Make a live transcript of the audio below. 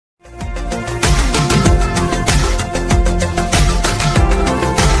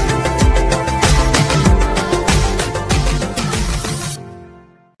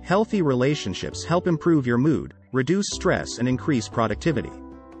Healthy relationships help improve your mood, reduce stress, and increase productivity.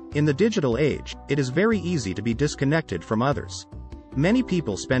 In the digital age, it is very easy to be disconnected from others. Many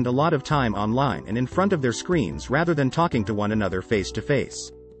people spend a lot of time online and in front of their screens rather than talking to one another face to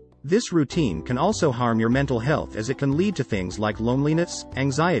face. This routine can also harm your mental health, as it can lead to things like loneliness,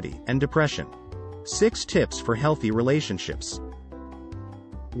 anxiety, and depression. 6 tips for healthy relationships.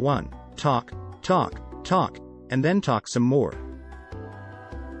 1. Talk, and then talk some more.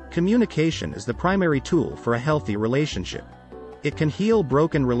 Communication is the primary tool for a healthy relationship. It can heal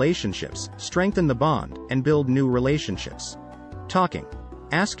broken relationships, strengthen the bond, and build new relationships. Talking,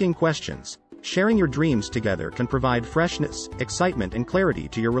 asking questions, sharing your dreams together can provide freshness, excitement, and clarity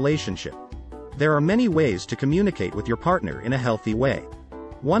to your relationship. There are many ways to communicate with your partner in a healthy way.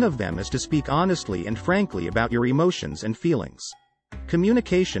 One of them is to speak honestly and frankly about your emotions and feelings.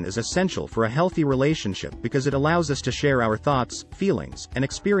 Communication is essential for a healthy relationship because it allows us to share our thoughts, feelings, and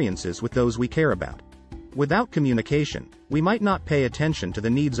experiences with those we care about. Without communication, we might not pay attention to the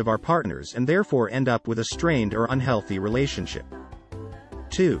needs of our partners and therefore end up with a strained or unhealthy relationship.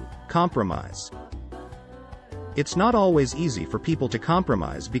 2. Compromise. It's not always easy for people to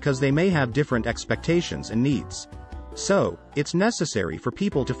compromise because they may have different expectations and needs. So, it's necessary for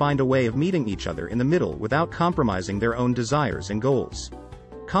people to find a way of meeting each other in the middle without compromising their own desires and goals.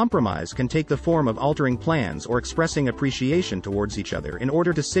 Compromise can take the form of altering plans or expressing appreciation towards each other in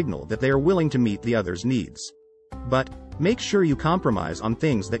order to signal that they are willing to meet the other's needs. But, make sure you compromise on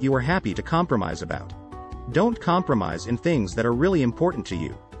things that you are happy to compromise about. Don't compromise in things that are really important to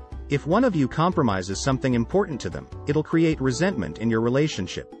you. If one of you compromises something important to them, it'll create resentment in your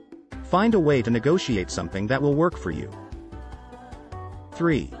relationship. Find a way to negotiate something that will work for you.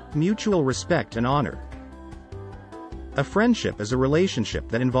 3. Mutual respect and honor. A friendship is a relationship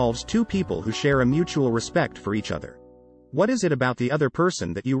that involves two people who share a mutual respect for each other. What is it about the other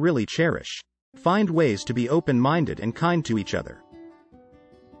person that you really cherish? Find ways to be open-minded and kind to each other.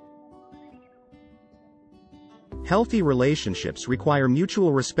 Healthy relationships require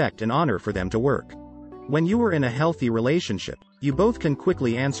mutual respect and honor for them to work. When you are in a healthy relationship, you both can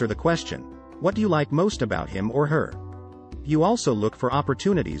quickly answer the question, what do you like most about him or her? You also look for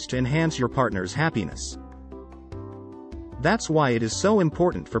opportunities to enhance your partner's happiness. That's why it is so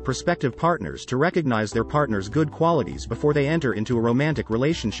important for prospective partners to recognize their partner's good qualities before they enter into a romantic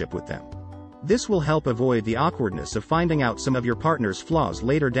relationship with them. This will help avoid the awkwardness of finding out some of your partner's flaws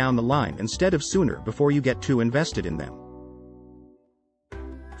later down the line instead of sooner before you get too invested in them.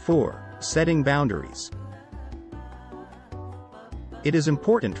 4. Setting boundaries. It is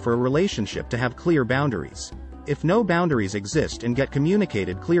important for a relationship to have clear boundaries. If no boundaries exist and get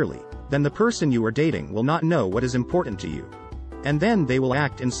communicated clearly, then the person you are dating will not know what is important to you. And then they will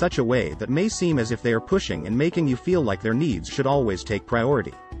act in such a way that may seem as if they are pushing and making you feel like their needs should always take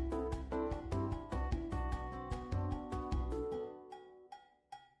priority.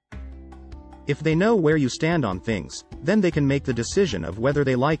 If they know where you stand on things, then they can make the decision of whether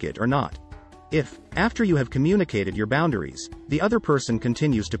they like it or not. If, after you have communicated your boundaries, the other person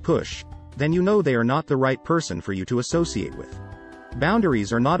continues to push, then you know they are not the right person for you to associate with.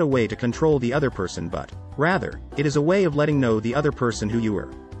 Boundaries are not a way to control the other person, but, rather, it is a way of letting know the other person who you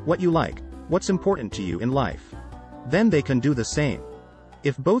are, what you like, what's important to you in life. Then they can do the same.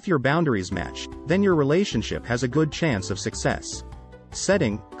 If both your boundaries match, then your relationship has a good chance of success.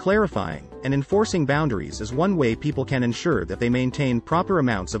 Setting, clarifying, and enforcing boundaries is one way people can ensure that they maintain proper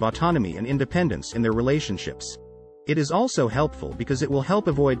amounts of autonomy and independence in their relationships. It is also helpful because it will help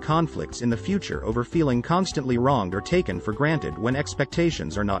avoid conflicts in the future over feeling constantly wronged or taken for granted when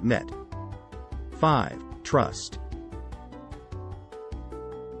expectations are not met. 5. Trust.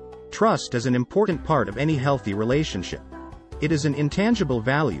 Trust is an important part of any healthy relationship. It is an intangible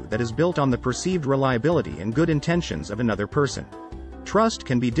value that is built on the perceived reliability and good intentions of another person. Trust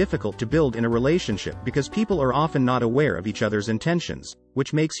can be difficult to build in a relationship because people are often not aware of each other's intentions,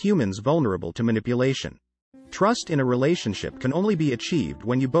 which makes humans vulnerable to manipulation. Trust in a relationship can only be achieved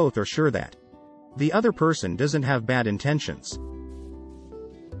when you both are sure that the other person doesn't have bad intentions.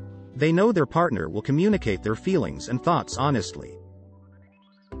 They know their partner will communicate their feelings and thoughts honestly.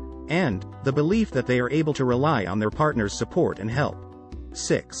 And the belief that they are able to rely on their partner's support and help.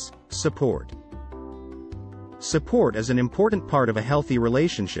 6. Support. Support is an important part of a healthy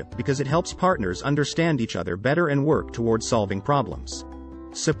relationship because it helps partners understand each other better and work towards solving problems.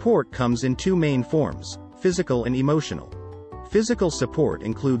 Support comes in two main forms: physical and emotional. Physical support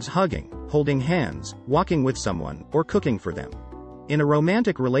includes hugging, holding hands, walking with someone, or cooking for them. In a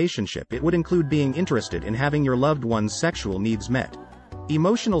romantic relationship, it would include being interested in having your loved one's sexual needs met.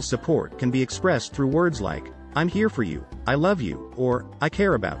 Emotional support can be expressed through words like, "I'm here for you," "I love you," or "I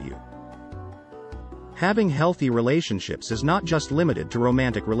care about you." Having healthy relationships is not just limited to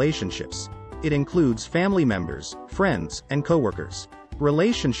romantic relationships. It includes family members, friends, and coworkers.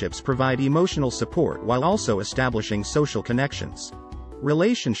 Relationships provide emotional support while also establishing social connections.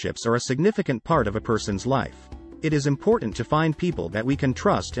 Relationships are a significant part of a person's life. It is important to find people that we can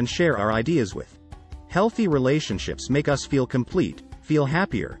trust and share our ideas with. Healthy relationships make us feel complete, feel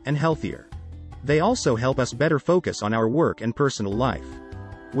happier, and healthier. They also help us better focus on our work and personal life.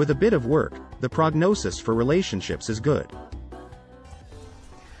 With a bit of work, the prognosis for relationships is good.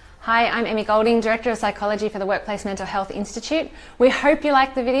 Hi, I'm Emmy Golding, Director of Psychology for the Workplace Mental Health Institute. We hope you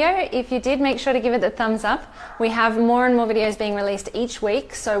liked the video. If you did, make sure to give it the thumbs up. We have more and more videos being released each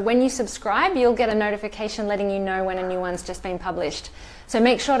week, so when you subscribe, you'll get a notification letting you know when a new one's just been published. So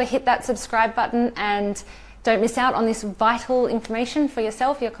make sure to hit that subscribe button and don't miss out on this vital information for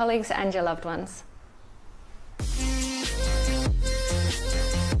yourself, your colleagues, and your loved ones.